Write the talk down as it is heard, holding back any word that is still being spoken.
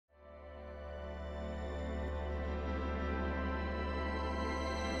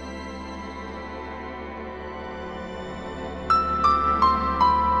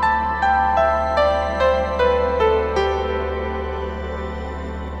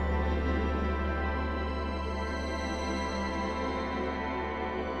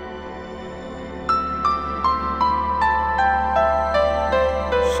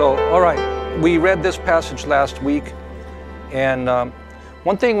So, all right, we read this passage last week, and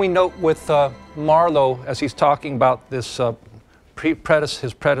one thing we note with Marlow, as he's talking about this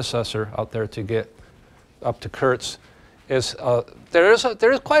his predecessor out there to get up to Kurtz, is there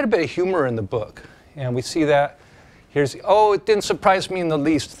is quite a bit of humor in the book, and we see that. It didn't surprise me in the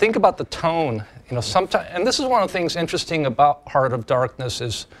least. Think about the tone. You know, sometimes, and this is one of the things interesting about Heart of Darkness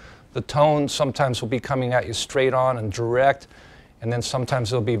is the tone sometimes will be coming at you straight on and direct, and then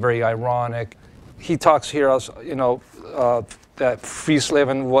sometimes it'll be very ironic. He talks here, that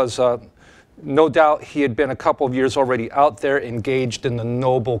Friesleben was, no doubt he had been a couple of years already out there engaged in the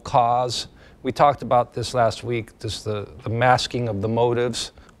noble cause. We talked about this last week, the masking of the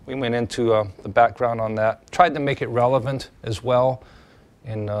motives. We went into the background on that. Tried to make it relevant as well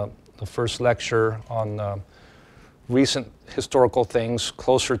in the first lecture on recent historical things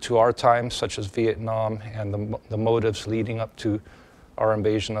closer to our time, such as Vietnam and the motives leading up to our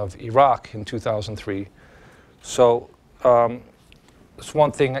invasion of Iraq in 2003. So it's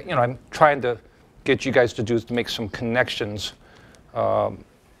one thing, I'm trying to get you guys to do is to make some connections. So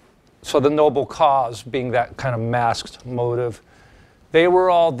the noble cause being that kind of masked motive. They were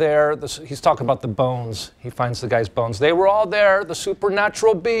all there. He's talking about the bones. He finds the guy's bones. They were all there. The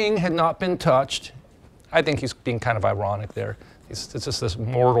supernatural being had not been touched. I think he's being kind of ironic there. It's just this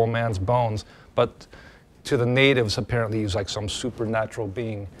mortal man's bones. But to the natives, apparently, he's like some supernatural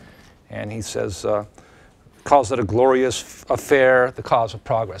being. And he says, calls it a glorious affair, the cause of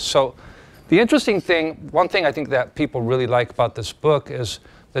progress. So the interesting thing, one thing I think that people really like about this book is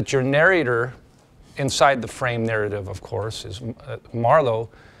that your narrator, inside the frame narrative, of course, is Marlow,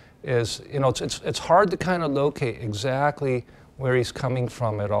 is, it's hard to kind of locate exactly where he's coming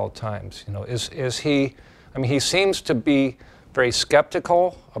from at all times. Is he, he seems to be very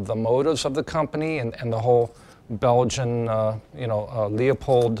skeptical of the motives of the company and the whole Belgian,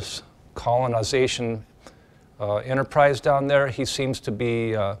 Leopold's colonization enterprise down there. He seems to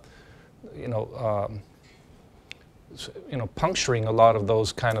be, puncturing a lot of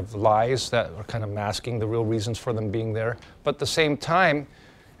those kind of lies that are kind of masking the real reasons for them being there. But at the same time,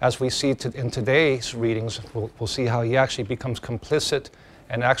 as we see in today's readings, we'll see how he actually becomes complicit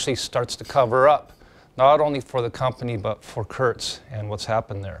and actually starts to cover up, not only for the company, but for Kurtz and what's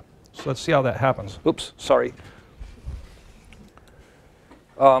happened there. So let's see how that happens. Oops, sorry.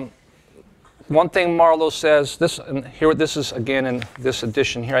 One thing Marlow says, this is again in this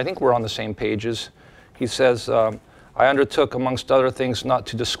edition here, I think we're on the same pages. He says, I undertook, amongst other things, not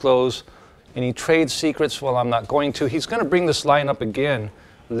to disclose any trade secrets. Well, I'm not going to. He's going to bring this line up again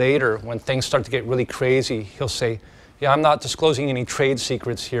later when things start to get really crazy. He'll say, yeah, I'm not disclosing any trade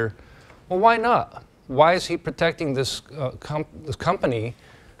secrets here. Well, why not? Why is he protecting this this company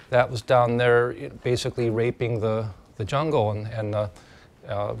that was down there basically raping the jungle and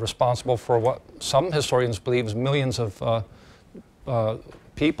responsible for what some historians believe is millions of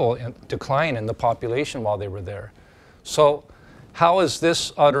people in decline in the population while they were there? So how is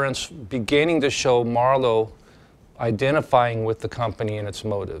this utterance beginning to show Marlow identifying with the company and its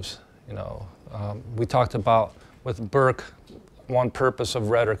motives? We talked about with Burke, one purpose of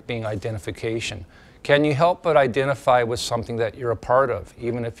rhetoric being identification. Can you help but identify with something that you're a part of,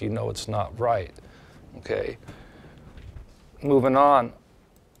 even if you know it's not right? Okay. Moving on.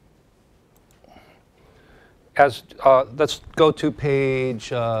 Let's go to page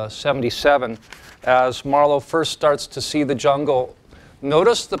 77. As Marlow first starts to see the jungle,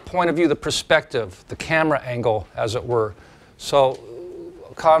 notice the point of view, the perspective, the camera angle, as it were. So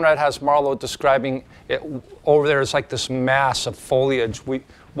Conrad has Marlow describing it over there as like this mass of foliage.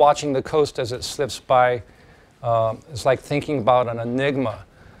 Watching the coast as it slips by is like thinking about an enigma.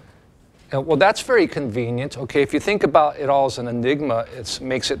 Well, that's very convenient. Okay, if you think about it all as an enigma, it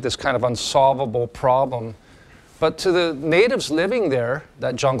makes it this kind of unsolvable problem. But to the natives living there,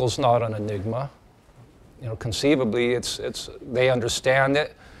 that jungle's not an enigma. Conceivably, they understand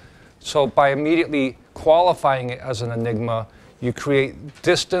it. So by immediately qualifying it as an enigma, you create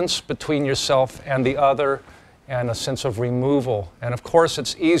distance between yourself and the other and a sense of removal. And of course,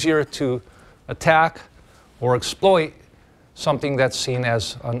 it's easier to attack or exploit something that's seen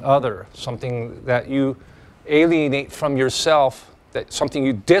as an other, something that you alienate from yourself, that something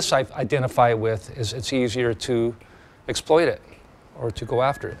you disidentify with, it's easier to exploit it or to go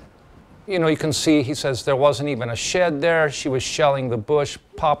after it. You can see, he says, there wasn't even a shed there. She was shelling the bush.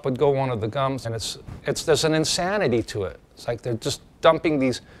 Pop would go one of the gums, and there's an insanity to it. It's like they're just dumping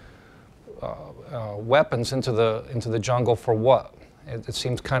these weapons into the jungle for what? It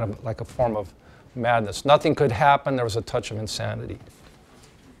seems kind of like a form of madness. Nothing could happen. There was a touch of insanity.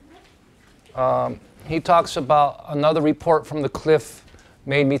 He talks about another report from the cliff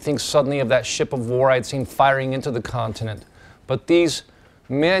made me think suddenly of that ship of war I'd seen firing into the continent. But these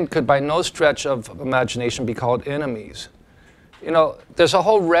men could by no stretch of imagination be called enemies. You know, there's a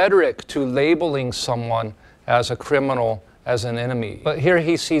whole rhetoric to labeling someone as a criminal, as an enemy. But here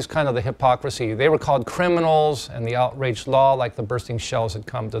he sees kind of the hypocrisy. They were called criminals, and the outraged law, like the bursting shells, had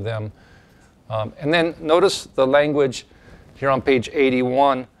come to them. And then notice the language here on page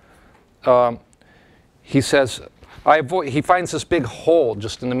 81. He says, he finds this big hole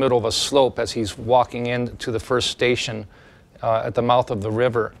just in the middle of a slope as he's walking into the first station at the mouth of the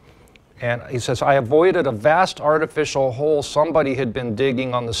river. And he says, I avoided a vast artificial hole somebody had been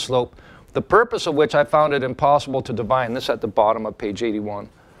digging on the slope, the purpose of which I found it impossible to divine. This at the bottom of page 81.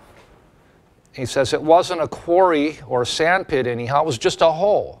 He says, it wasn't a quarry or a sand pit anyhow, it was just a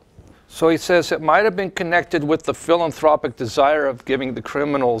hole. So he says it might have been connected with the philanthropic desire of giving the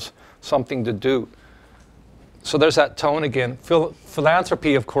criminals something to do. So there's that tone again.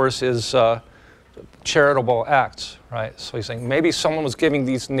 Philanthropy, of course, is charitable acts, right? So he's saying maybe someone was giving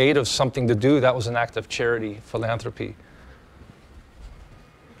these natives something to do. That was an act of charity, philanthropy.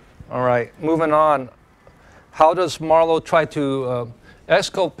 All right, moving on. How does Marlow try to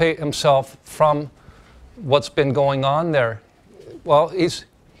exculpate himself from what's been going on there? Well, he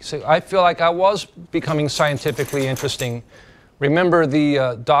said, I feel like I was becoming scientifically interesting. Remember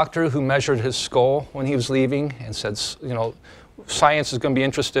the doctor who measured his skull when he was leaving and said, you know, science is going to be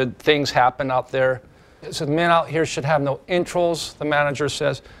interested, things happen out there. He said, men out here should have no intros, the manager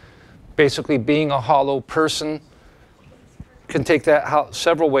says. Basically, being a hollow person can take that out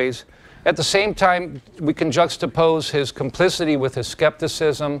several ways. At the same time, we can juxtapose his complicity with his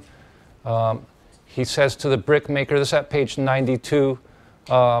skepticism. He says to the brickmaker, this is at page 92,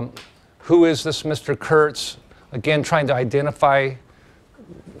 who is this Mr. Kurtz? Again, trying to identify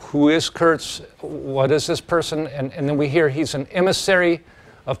who is Kurtz, what is this person? And then we hear he's an emissary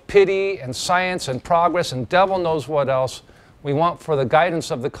of pity and science and progress and devil knows what else. We want for the guidance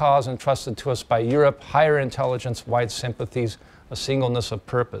of the cause entrusted to us by Europe, higher intelligence, wide sympathies, a singleness of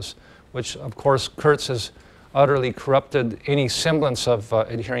purpose, which of course Kurtz has utterly corrupted any semblance of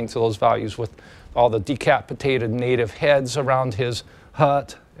adhering to those values with all the decapitated native heads around his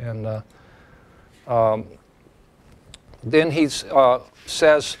hut. And then he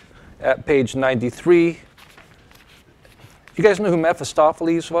says at page 93, you guys know who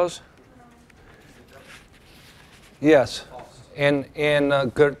Mephistopheles was? Yes. In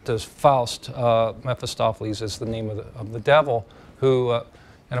Goethe's Faust, Mephistopheles is the name of the devil, who,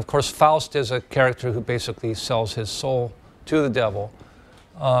 and of course Faust is a character who basically sells his soul to the devil.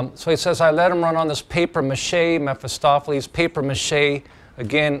 So he says, I let him run on this paper mache, Mephistopheles, paper mache,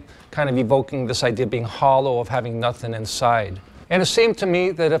 again, kind of evoking this idea of being hollow, of having nothing inside. And it seemed to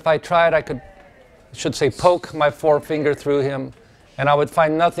me that if I tried, I could, poke my forefinger through him, and I would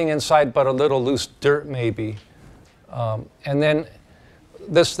find nothing inside but a little loose dirt, maybe. And then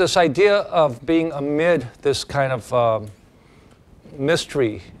this idea of being amid this kind of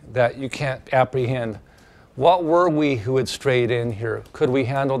mystery that you can't apprehend. What were we who had strayed in here? Could we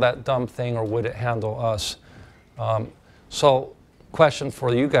handle that dumb thing, or would it handle us? So, question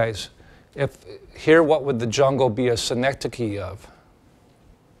for you guys. If here, what would the jungle be a synecdoche of?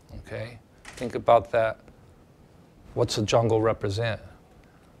 Okay, think about that. What's the jungle represent?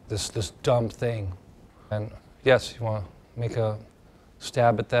 This dumb thing. And yes, you want to make a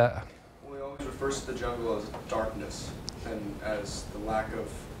stab at that? Well, he always refers to the jungle as darkness and as the lack of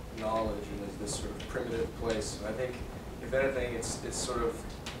knowledge and as this sort of primitive place. I think, if anything, it's sort of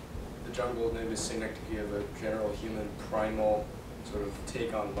the jungle maybe synecdoche of a general human primal sort of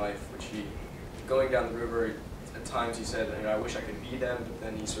take on life, which he, going down the river, at times he said, I wish I could be them, but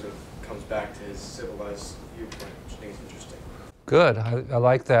then he sort of comes back to his civilized viewpoint, which I think is interesting. Good, I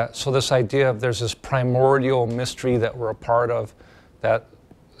like that. So this idea of there's this primordial mystery that we're a part of that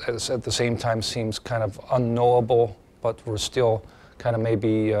at the same time seems kind of unknowable, but we're still kind of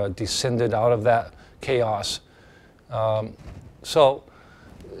maybe descended out of that chaos. And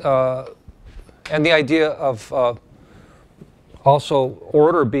the idea of also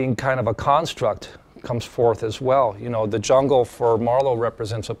order being kind of a construct comes forth as well. You know, the jungle for Marlow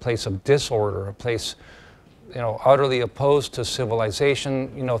represents a place of disorder, a place, you know, utterly opposed to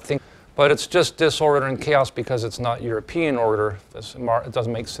civilization, you know, but it's just disorder and chaos because it's not European order. It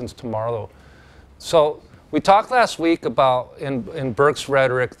doesn't make sense to Marlow. So we talked last week about, in Burke's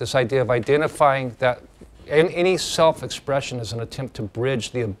rhetoric, this idea of identifying that any self-expression is an attempt to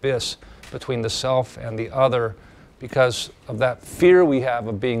bridge the abyss between the self and the other because of that fear we have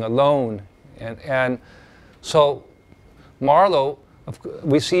of being alone. And so Marlow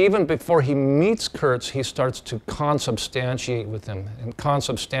We see even before he meets Kurtz, he starts to consubstantiate with him, and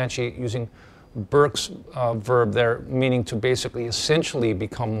consubstantiate using Burke's verb there, meaning to basically essentially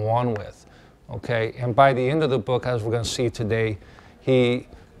become one with. Okay, and by the end of the book, as we're going to see today, he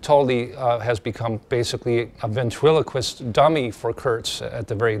totally has become basically a ventriloquist dummy for Kurtz at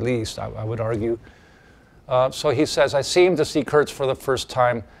the very least, I would argue. So he says, I seem to see Kurtz for the first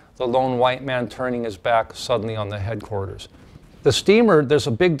time, the lone white man turning his back suddenly on the headquarters. The steamer, there's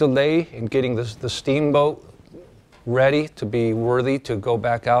a big delay in getting the steamboat ready to be worthy to go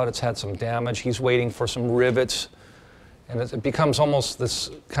back out. It's had some damage. He's waiting for some rivets. And it becomes almost this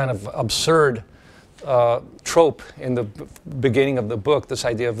kind of absurd trope in the beginning of the book, this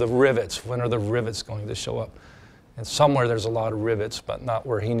idea of the rivets. When are the rivets going to show up? And somewhere there's a lot of rivets, but not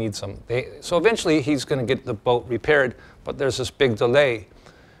where he needs them. So eventually he's going to get the boat repaired, but there's this big delay.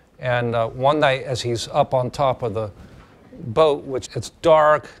 And one night as he's up on top of the boat, which it's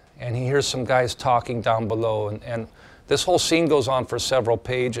dark, and he hears some guys talking down below, and this whole scene goes on for several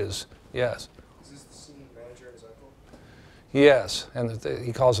pages. Yes. Is this the scene manager and his uncle? Yes, and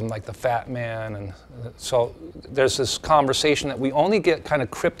he calls him like the fat man, and so there's this conversation that we only get kind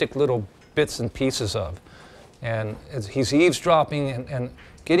of cryptic little bits and pieces of, and he's eavesdropping and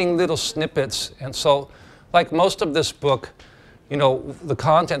getting little snippets, and so like most of this book, you know, the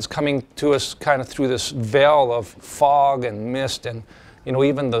content's coming to us kind of through this veil of fog and mist, and you know,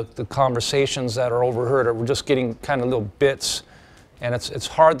 even the conversations that are overheard are we're just getting kind of little bits, and it's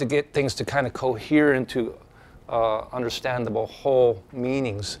hard to get things to kind of cohere into understandable whole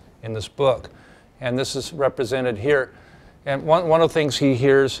meanings in this book. And this is represented here. And one of the things he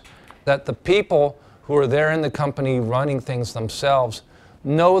hears, that the people who are there in the company running things themselves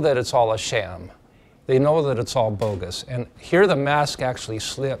know that it's all a sham. They know that it's all bogus. And here the mask actually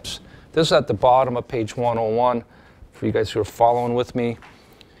slips. This is at the bottom of page 101 for you guys who are following with me.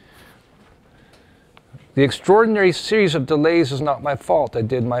 The extraordinary series of delays is not my fault. I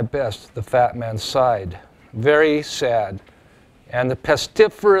did my best, the fat man sighed. Very sad. And the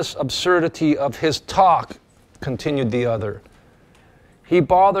pestiferous absurdity of his talk, continued the other. He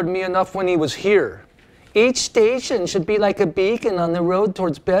bothered me enough when he was here. Each station should be like a beacon on the road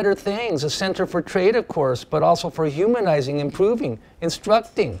towards better things, a center for trade, of course, but also for humanizing, improving,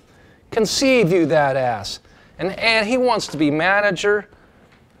 instructing. Conceive you that ass. And he wants to be manager.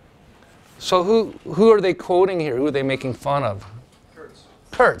 So who are they quoting here? Who are they making fun of? Kurtz.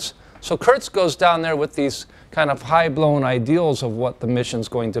 Kurtz. So Kurtz goes down there with these kind of high-blown ideals of what the mission's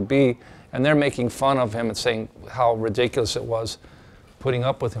going to be, and they're making fun of him and saying how ridiculous it was putting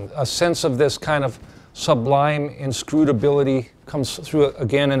up with him. A sense of this kind of sublime inscrutability comes through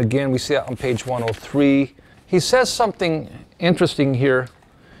again and again. We see that on page 103. He says something interesting here.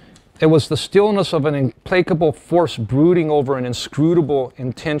 It was the stillness of an implacable force brooding over an inscrutable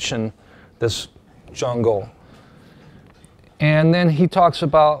intention, this jungle. And then he talks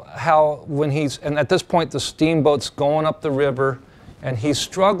about how when and at this point the steamboat's going up the river, and he's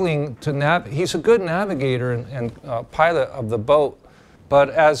struggling to he's a good navigator and pilot of the boat, but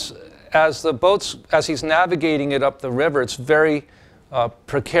as he's navigating it up the river, it's very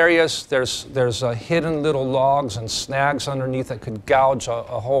precarious. There's hidden little logs and snags underneath that could gouge a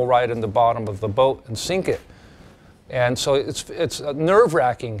hole right in the bottom of the boat and sink it. And so it's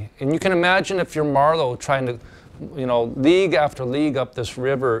nerve-wracking. And you can imagine if you're Marlow trying to, you know, league after league up this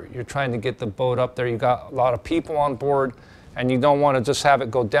river, you're trying to get the boat up there. You got a lot of people on board, and you don't want to just have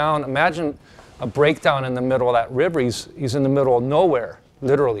it go down. Imagine a breakdown in the middle of that river. He's in the middle of nowhere,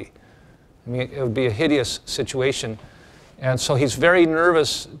 literally. I mean, it would be a hideous situation. And so he's very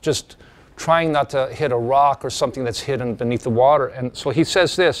nervous, just trying not to hit a rock or something that's hidden beneath the water. And so he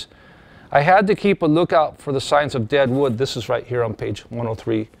says this, I had to keep a lookout for the signs of dead wood. This is right here on page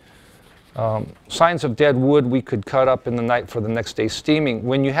 103. Signs of dead wood we could cut up in the night for the next day's steaming.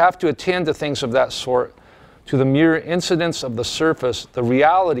 When you have to attend to things of that sort, to the mere incidents of the surface, the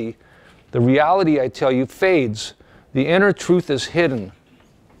reality, I tell you, fades. The inner truth is hidden.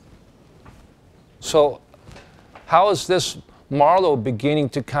 So how is this Marlow beginning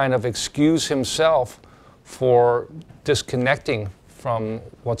to kind of excuse himself for disconnecting from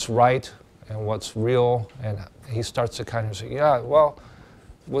what's right and what's real? And he starts to kind of say, yeah, well,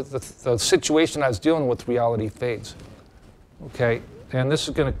 with the situation I was dealing with, reality fades. Okay, and this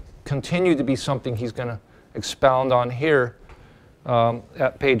is going to continue to be something he's going to expound on here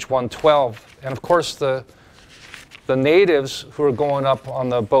at page 112. And of course, the natives who are going up on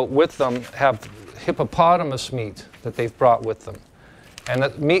the boat with them have hippopotamus meat that they've brought with them. And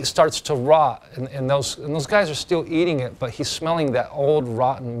that meat starts to rot, and those guys are still eating it, but he's smelling that old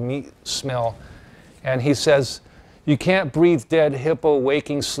rotten meat smell. And he says, You can't breathe dead hippo,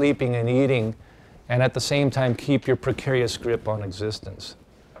 waking, sleeping, and eating, and at the same time keep your precarious grip on existence.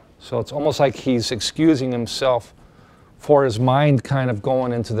 So it's almost like he's excusing himself for his mind kind of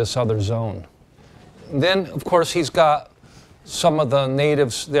going into this other zone. And then, of course, he's got some of the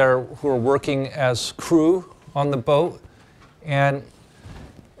natives there who are working as crew on the boat. And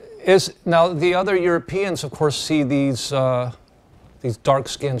now the other Europeans, of course, see these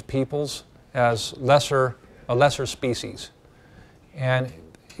dark-skinned peoples as a lesser species. And,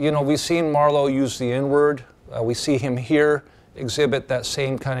 you know, we've seen Marlow use the N-word. We see him here exhibit that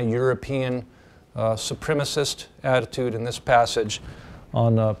same kind of European supremacist attitude in this passage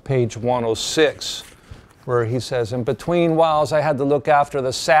on page 106, where he says, "In between whiles I had to look after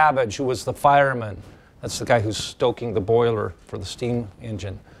the savage who was the fireman." That's the guy who's stoking the boiler for the steam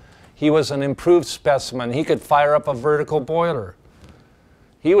engine. "He was an improved specimen. He could fire up a vertical boiler.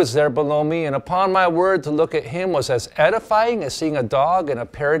 He was there below me, and upon my word, to look at him was as edifying as seeing a dog in a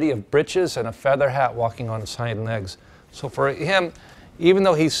parody of breeches and a feather hat walking on his hind legs." So for him, even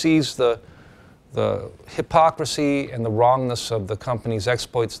though he sees the hypocrisy and the wrongness of the company's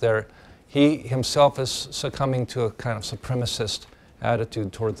exploits there, he himself is succumbing to a kind of supremacist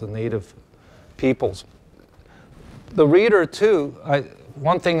attitude towards the native peoples. The reader, too,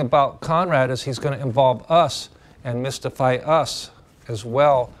 one thing about Conrad is he's going to involve us and mystify us as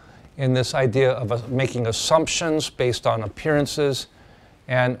well in this idea of making assumptions based on appearances.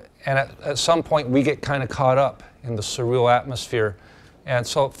 And at some point, we get kind of caught up in the surreal atmosphere. And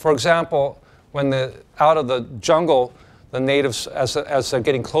so, for example, when out of the jungle, the natives, as they're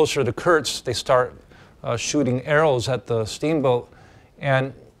getting closer to Kurtz, they start shooting arrows at the steamboat.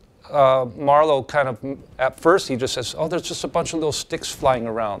 And Marlow kind of, at first, he just says, "Oh, there's just a bunch of little sticks flying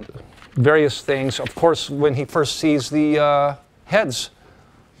around." Various things. Of course, when he first sees the heads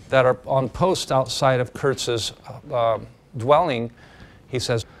that are on post outside of Kurtz's dwelling, he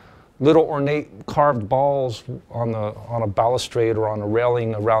says, "Little ornate carved balls on a balustrade or on a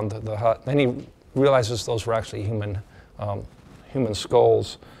railing around the hut." Then he realizes those were actually human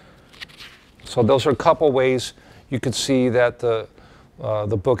skulls. So those are a couple ways you could see that the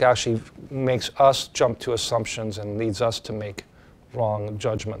book actually makes us jump to assumptions and leads us to make wrong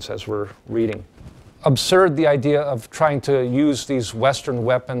judgments as we're reading. Absurd, the idea of trying to use these Western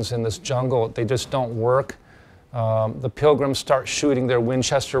weapons in this jungle. They just don't work. The pilgrims start shooting their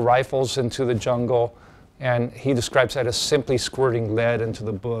Winchester rifles into the jungle, and he describes that as simply squirting lead into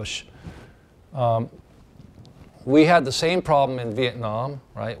the bush. We had the same problem in Vietnam,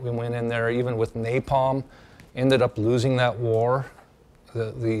 right? We went in there even with napalm, ended up losing that war.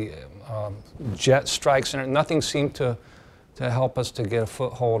 The jet strikes, and nothing seemed to help us to get a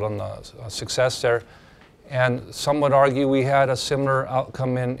foothold on the success there. And some would argue we had a similar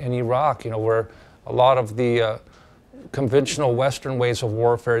outcome in Iraq, you know, where a lot of the conventional Western ways of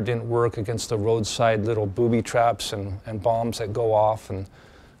warfare didn't work against the roadside little booby traps and bombs that go off, and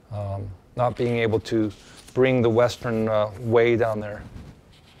not being able to bring the Western way down there.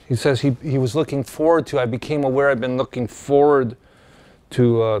 He says he was looking forward to, I became aware I've been looking forward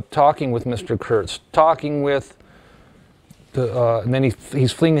to talking with Mr. Kurtz, talking with, and then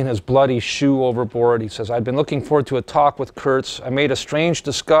he's flinging his bloody shoe overboard. He says, "I've been looking forward to a talk with Kurtz. I made a strange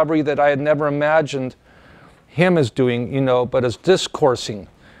discovery that I had never imagined him as doing, you know, but as discoursing.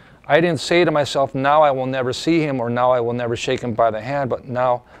 I didn't say to myself, now I will never see him, or now I will never shake him by the hand, but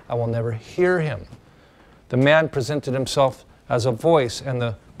now I will never hear him." The man presented himself as a voice, and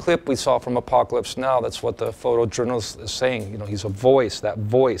the clip we saw from Apocalypse Now, that's what the photojournalist is saying. You know, he's a voice, that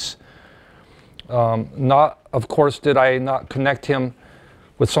voice. Of course, did I not connect him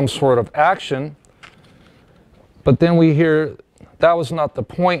with some sort of action, but then we hear that was not the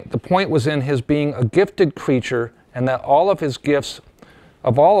point. The point was in his being a gifted creature, and that all of his gifts,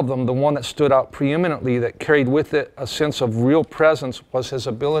 of all of them, the one that stood out preeminently, that carried with it a sense of real presence, was his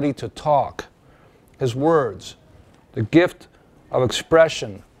ability to talk, his words, the gift of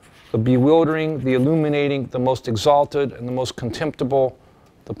expression, the bewildering, the illuminating, the most exalted and the most contemptible,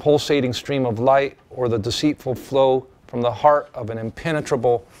 the pulsating stream of light, or the deceitful flow from the heart of an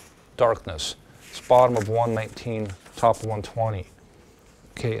impenetrable darkness. It's bottom of 119, top of 120.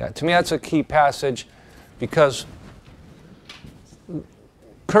 Okay, to me that's a key passage, because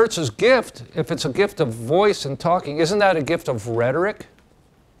Kurtz's gift, if it's a gift of voice and talking, isn't that a gift of rhetoric?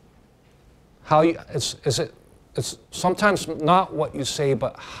 It's sometimes not what you say,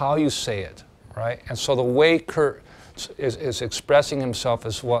 but how you say it, right? And so the way Kurt is expressing himself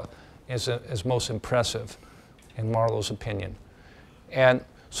is what is most impressive, in Marlow's opinion. And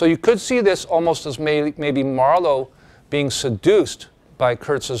so you could see this almost as maybe Marlow being seduced by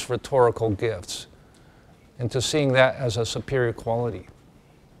Kurtz's rhetorical gifts. into seeing that as a superior quality.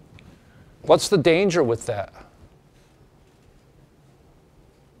 What's the danger with that?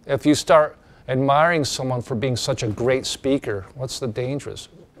 If you start admiring someone for being such a great speaker, what's the dangerous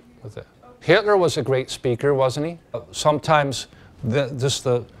with it? Hitler was a great speaker, wasn't he? Sometimes just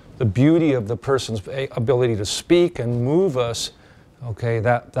the beauty of the person's ability to speak and move us, okay,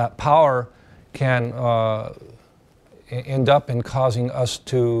 that power can end up in causing us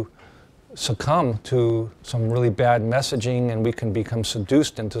to succumb to some really bad messaging, and we can become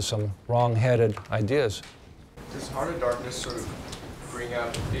seduced into some wrong-headed ideas. Does Heart of Darkness sort of bring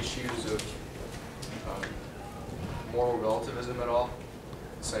out issues of moral relativism at all?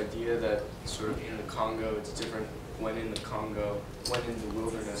 This idea that sort of in the Congo it's different when in the Congo, when in the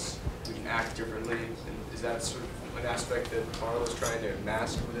wilderness, we can act differently. And is that sort of an aspect that Marlow's trying to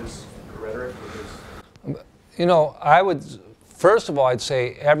mask with his rhetoric? You know, first of all, I'd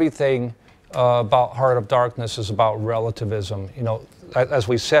say everything about Heart of Darkness is about relativism. You know, as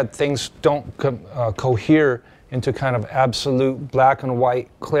we said, things don't cohere into kind of absolute black and white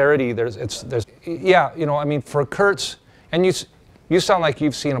clarity. Yeah, you know, I mean, for Kurtz, and you sound like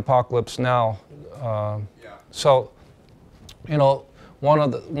you've seen Apocalypse Now. Yeah. So, you know, one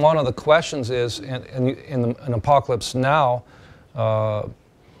of the questions is in Apocalypse Now,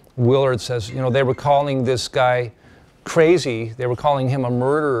 Willard says, you know, they were calling this guy crazy. They were calling him a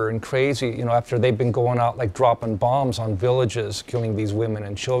murderer and crazy, you know, after they've been going out like dropping bombs on villages, killing these women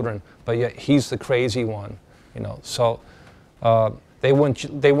and children. But yet he's the crazy one, you know. So they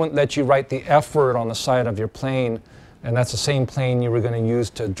wouldn't let you write the F word on the side of your plane, and that's the same plane you were going to use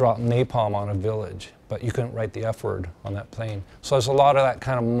to drop napalm on a village. But you couldn't write the F word on that plane. So there's a lot of that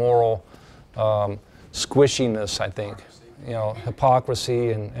kind of moral squishiness, I think. You know,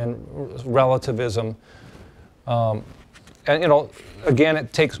 hypocrisy and relativism. And you know, again,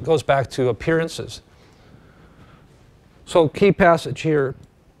 it goes back to appearances. So key passage here.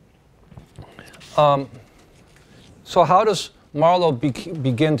 So how does Marlow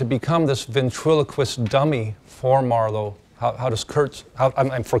begin to become this ventriloquist dummy for Marlow? How does Kurtz,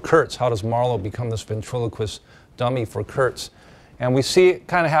 for Kurtz, how does Marlow become this ventriloquist dummy for Kurtz? And we see it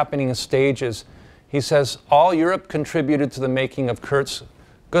kind of happening in stages. He says, all Europe contributed to the making of Kurtz.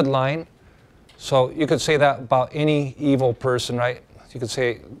 Good line. So you could say that about any evil person, right? You could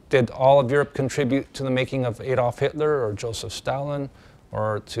say, did all of Europe contribute to the making of Adolf Hitler or Joseph Stalin,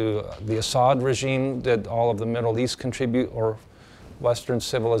 or to the Assad regime? Did all of the Middle East contribute, or Western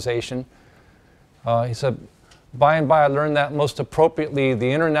civilization? He said, by and by I learned that most appropriately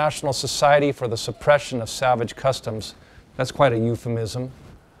the International Society for the Suppression of Savage Customs, that's quite a euphemism,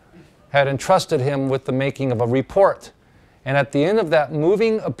 had entrusted him with the making of a report. And at the end of that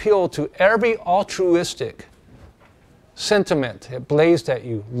moving appeal to every altruistic sentiment, it blazed at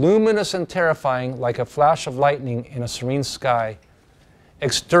you, luminous and terrifying like a flash of lightning in a serene sky,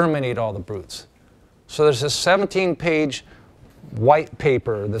 exterminate all the brutes. So there's this 17-page white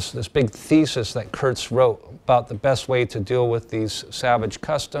paper, this big thesis that Kurtz wrote about the best way to deal with these savage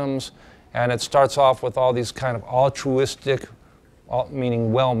customs. And it starts off with all these kind of altruistic,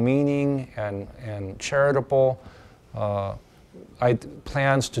 meaning well-meaning and charitable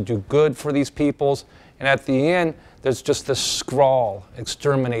plans to do good for these peoples. And at the end, there's just this scrawl,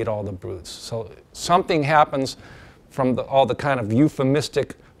 exterminate all the brutes. So something happens from all the kind of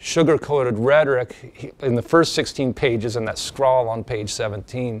euphemistic, sugar-coated rhetoric in the first 16 pages and that scrawl on page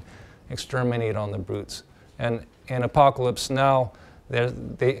 17, exterminate on the brutes. And in Apocalypse Now,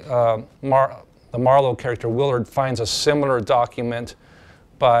 the Marlow character Willard finds a similar document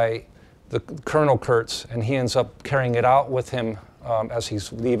by the Colonel Kurtz, and he ends up carrying it out with him as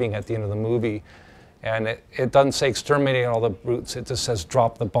he's leaving at the end of the movie. And it doesn't say exterminate all the brutes, it just says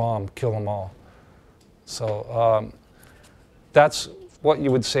drop the bomb, kill them all. So that's what you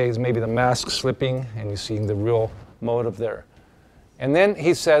would say is maybe the mask slipping, and you're seeing the real motive there. And then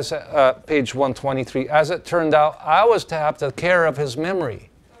he says, page 123, as it turned out, I was to have the care of his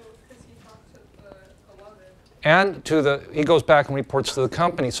memory. Because he talks to the beloved. And he goes back and reports to the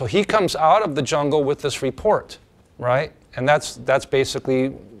company. So he comes out of the jungle with this report, right? And that's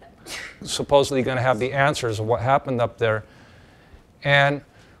basically supposedly going to have the answers of what happened up there. And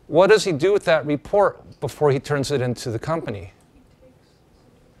what does he do with that report before he turns it into the company?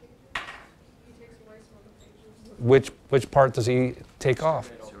 He takes away some of the pages. Which part does he take off?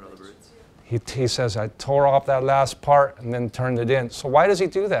 He says, I tore off that last part and then turned it in. So why does he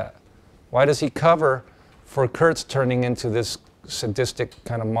do that? Why does he cover for Kurtz turning into this sadistic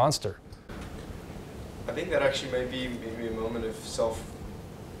kind of monster? I think that actually might be maybe a moment of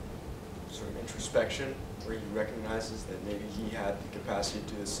introspection, where he recognizes that maybe he had the capacity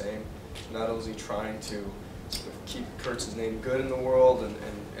to do the same. Not only is he trying to keep Kurtz's name good in the world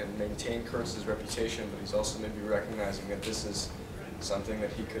and maintain Kurtz's reputation, but he's also maybe recognizing that this is something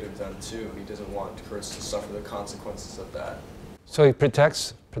that he could have done too. He doesn't want Kurtz to suffer the consequences of that. So he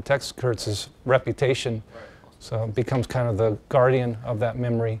protects Kurtz's reputation, Right. so becomes kind of the guardian of that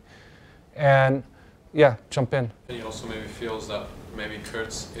memory. And yeah, jump in. And he also maybe feels that maybe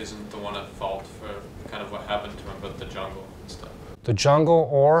Kurtz isn't the one at fault for kind of what happened to him, but the jungle and stuff. The jungle,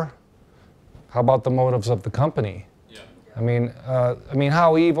 or how about the motives of the company? Yeah. I mean,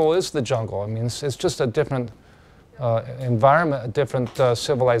 how evil is the jungle? I mean, it's just a different environment, a different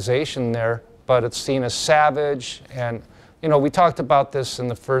civilization there, but it's seen as savage. And, you know, we talked about this in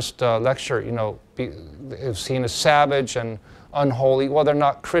the first lecture, you know, it's seen as savage and unholy. Well, they're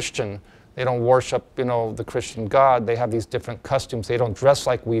not Christian. They don't worship, you know, the Christian God. They have these different costumes. They don't dress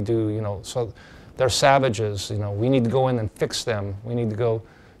like we do, you know, so they're savages. You know, we need to go in and fix them. We need to go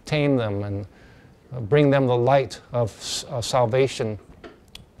tame them and bring them the light of salvation.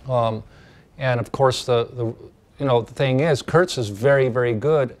 And of course, the thing is, Kurtz is very, very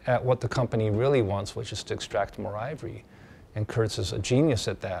good at what the company really wants, which is to extract more ivory. And Kurtz is a genius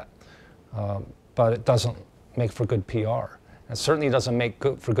at that. But it doesn't make for good PR. It certainly doesn't make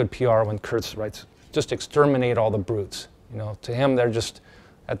for good PR when Kurtz writes, just exterminate all the brutes. You know, to him, they're just,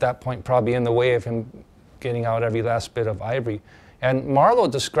 at that point, probably in the way of him getting out every last bit of ivory. And Marlow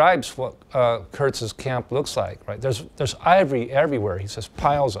describes what Kurtz's camp looks like, right? There's ivory everywhere. He says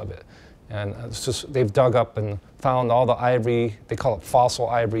piles of it. And it's just, they've dug up and found all the ivory. They call it fossil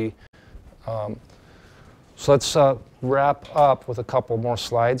ivory. So let's wrap up with a couple more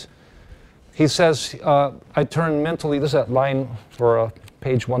slides. He says, I turn mentally, this is that line for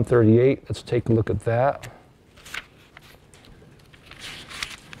page 138. Let's take a look at that.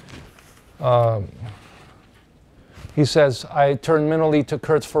 He says, I turn mentally to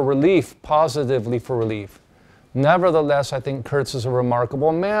Kurtz for relief, positively for relief. Nevertheless, I think Kurtz is a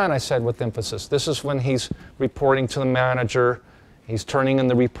remarkable man, I said with emphasis. This is when he's reporting to the manager. He's turning in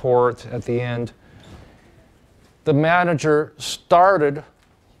the report at the end. The manager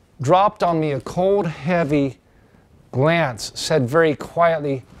dropped on me a cold, heavy glance, said very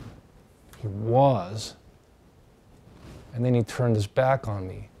quietly, he was. And then he turned his back on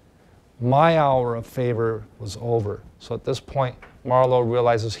me. My hour of favor was over. So at this point, Marlow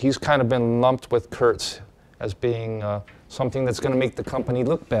realizes he's kind of been lumped with Kurtz as being something that's going to make the company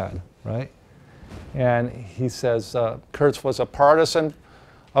look bad, right? And he says, Kurtz was a partisan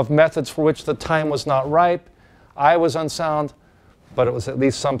of methods for which the time was not ripe. I was unsound, but it was at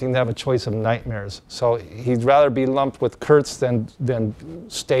least something to have a choice of nightmares. So he'd rather be lumped with Kurtz than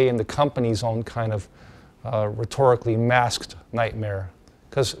stay in the company's own kind of rhetorically masked nightmare.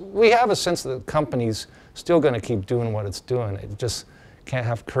 Because we have a sense that the company's still going to keep doing what it's doing. It just can't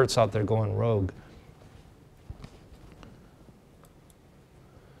have Kurtz out there going rogue.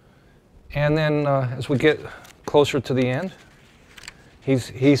 And then as we get closer to the end,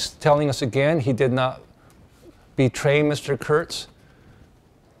 he's telling us again he did not betray Mr. Kurtz.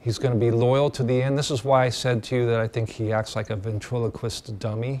 He's going to be loyal to the end. This is why I said to you that I think he acts like a ventriloquist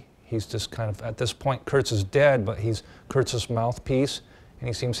dummy. He's just kind of, at this point, Kurtz is dead, but he's Kurtz's mouthpiece, and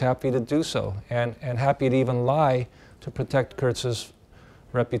he seems happy to do so, and happy to even lie to protect Kurtz's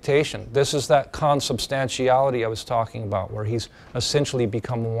reputation. This is that consubstantiality I was talking about, where he's essentially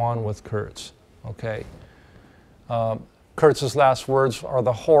become one with Kurtz, okay? Kurtz's last words are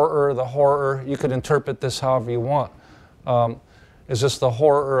the horror. You could interpret this however you want. Is this the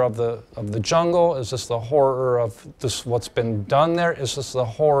horror of the jungle? Is this the horror of this, what's been done there? Is this the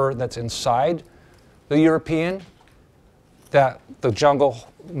horror that's inside the European that the jungle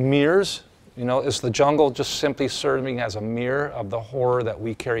mirrors? You know, is the jungle just simply serving as a mirror of the horror that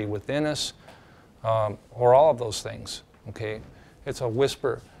we carry within us? Or all of those things, okay? It's a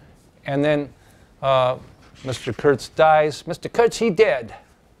whisper. And then Mr. Kurtz dies. Mr. Kurtz, he dead.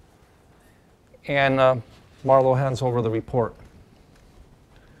 And Marlow hands over the report.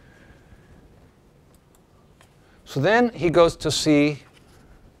 So then he goes to see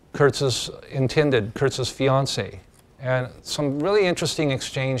Kurtz's fiancée. And some really interesting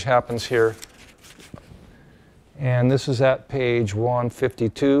exchange happens here. And this is at page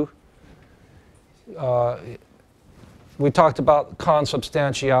 152. We talked about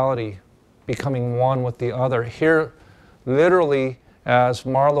consubstantiality, becoming one with the other. Here, literally, as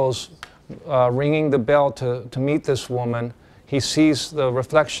Marlow's ringing the bell to meet this woman, he sees the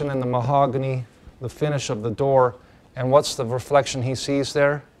reflection in the mahogany, the finish of the door. And what's the reflection he sees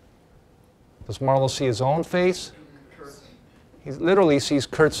there? Does Marlow see his own face? He literally sees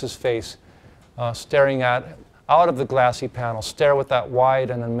Kurtz's face staring out of the glassy panel, stare with that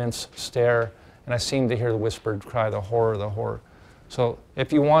wide and immense stare. And and I seem to hear the whispered cry, the horror, the horror. So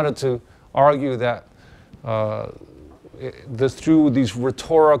if you wanted to argue that through these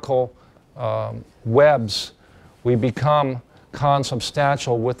rhetorical webs, we become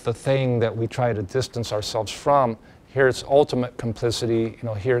consubstantial with the thing that we try to distance ourselves from, here it's ultimate complicity.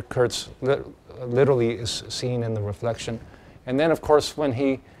 Here Kurtz literally is seen in the reflection. And then, of course, when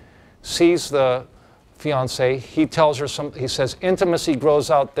he sees the fiancée, he tells her he says, intimacy grows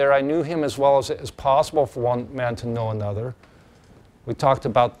out there. I knew him as well as it is possible for one man to know another. We talked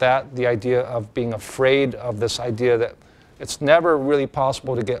about that, the idea of being afraid of this idea that it's never really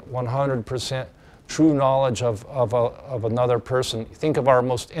possible to get 100% true knowledge of another person. Think of our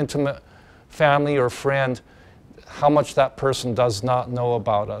most intimate family or friend, how much that person does not know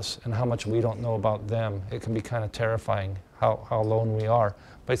about us and how much we don't know about them. It can be kind of terrifying how alone we are.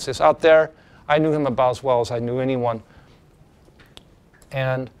 But it says, out there, I knew him about as well as I knew anyone.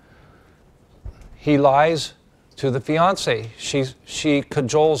 And he lies to the fiancée. She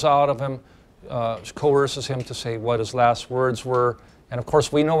cajoles out of him, coerces him to say what his last words were. And of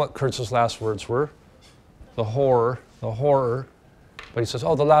course, we know what Kurtz's last words were. The horror. But he says,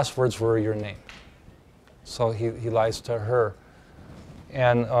 oh, the last words were your name. So he lies to her.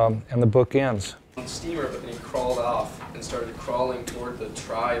 And the book ends. On the steamer, but then he crawled off and started crawling toward the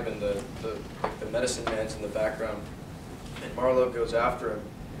tribe, and the medicine man's in the background. And Marlow goes after him.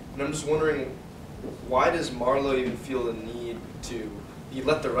 And I'm just wondering, why does Marlow even feel the need to... He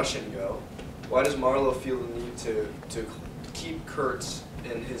let the Russian go. Why does Marlow feel the need to keep Kurtz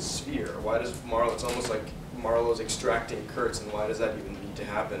in his sphere? Why does Marlow... It's almost like Marlow's extracting Kurtz, and why does that even need to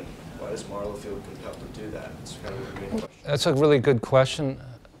happen? Why does Marlow feel compelled to do that? It's kind of a main question. That's a really good question.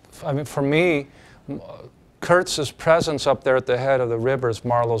 I mean, for me, Kurtz's presence up there at the head of the river is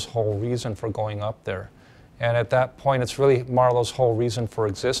Marlow's whole reason for going up there. And at that point, it's really Marlow's whole reason for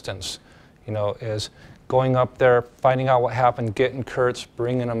existence, is going up there, finding out what happened, getting Kurtz,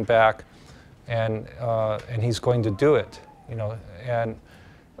 bringing him back, and he's going to do it, And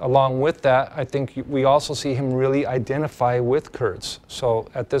along with that, I think we also see him really identify with Kurtz. So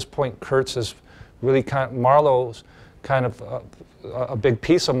at this point, Kurtz is really Marlow's kind of a big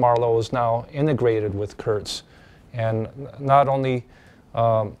piece of Marlow is now integrated with Kurtz, and not only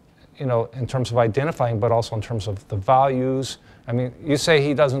in terms of identifying, but also in terms of the values. I mean, you say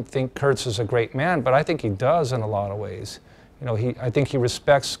he doesn't think Kurtz is a great man, but I think he does in a lot of ways. I think he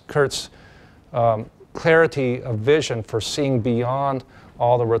respects Kurtz's clarity of vision for seeing beyond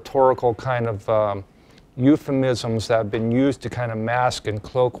all the rhetorical kind of euphemisms that have been used to kind of mask and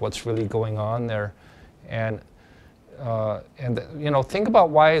cloak what's really going on there. And think about,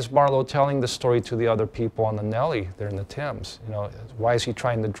 why is Marlow telling the story to the other people on the Nelly there in the Thames? Why is he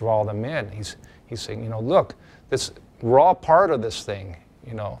trying to draw them in? He's saying, look, we're all part of this thing,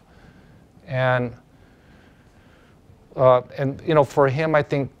 And for him, I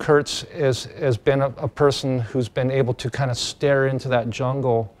think Kurtz has been a person who's been able to kind of stare into that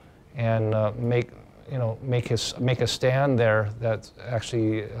jungle and make a stand there that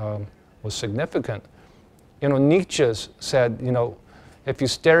actually was significant. Nietzsche said, if you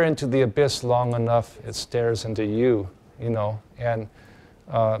stare into the abyss long enough, it stares into you, And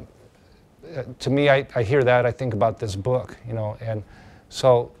to me, I hear that, I think about this book, And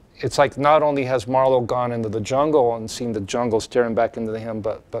so it's like not only has Marlow gone into the jungle and seen the jungle staring back into him,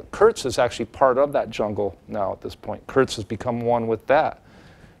 but Kurtz is actually part of that jungle now at this point. Kurtz has become one with that.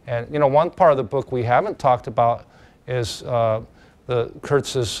 And, one part of the book we haven't talked about is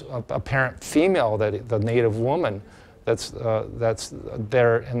Kurtz's apparent female, the native woman that's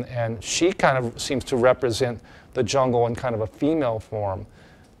there, and she kind of seems to represent the jungle in kind of a female form,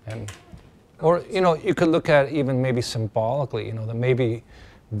 or you could look at it even maybe symbolically, that maybe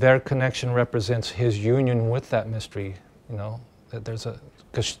their connection represents his union with that mystery, that there's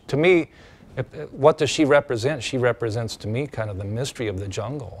because to me, what does she represent? She represents to me kind of the mystery of the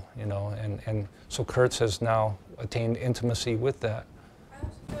jungle, and so Kurtz has now attained intimacy with that. I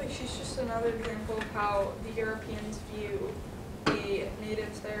also feel like she's just another example of how the Europeans view the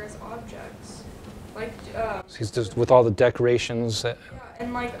natives there as objects. Like, she's just with all the decorations. Yeah,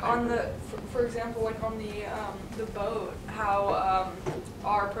 and like on for example, like on the boat, how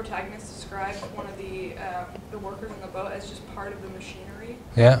our protagonist described one of the workers on the boat as just part of the machinery.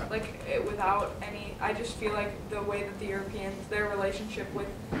 Yeah. Like without any, I just feel like the way that the Europeans, their relationship with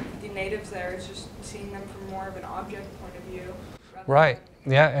the natives there is just seeing them from more of an object point of view. Right.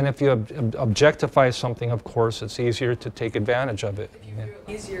 Yeah, and if you objectify something, of course, it's easier to take advantage of it. It's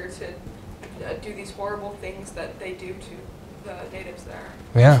easier to do these horrible things that they do to the natives there.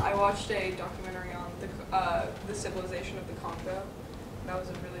 Yeah. I watched a documentary on the civilization of the Congo, that was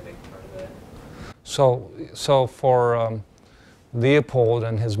a really big part of it. So for Leopold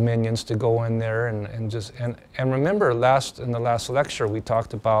and his minions to go in there and remember in the last lecture we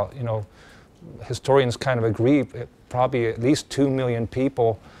talked about, you know, historians kind of agree probably at least 2 million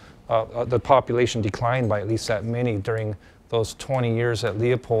people, the population declined by at least that many during those 20 years that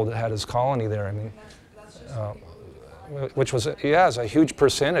Leopold had his colony there. I mean, which was, yeah, is a huge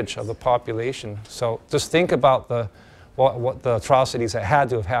percentage of the population. So just think about what the atrocities that had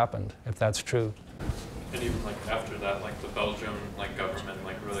to have happened, if that's true. And even like after that, like the Belgian government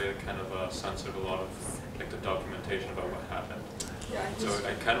really kind of censored a lot of the documentation about what happened. Yeah, so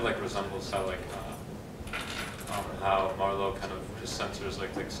it kind of resembles how how Marlow kind of just censors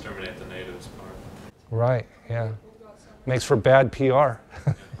the exterminate the natives part. Right. Yeah. Makes for bad PR.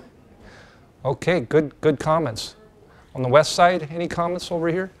 Okay. Good comments. On the west side, any comments over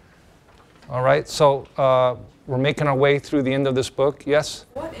here? All right. So we're making our way through the end of this book. Yes.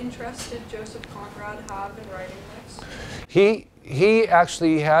 What interest did Joseph Conrad have in writing this? He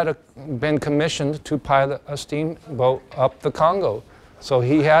actually had been commissioned to pilot a steamboat up the Congo, so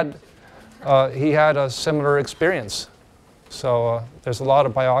he had a similar experience. So there's a lot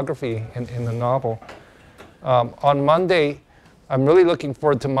of biography in the novel. On Monday, I'm really looking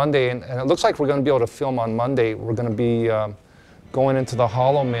forward to Monday, and it looks like we're going to be able to film on Monday. We're going to be going into the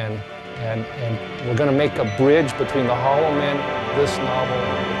Hollow Men, and we're going to make a bridge between the Hollow Men, this novel,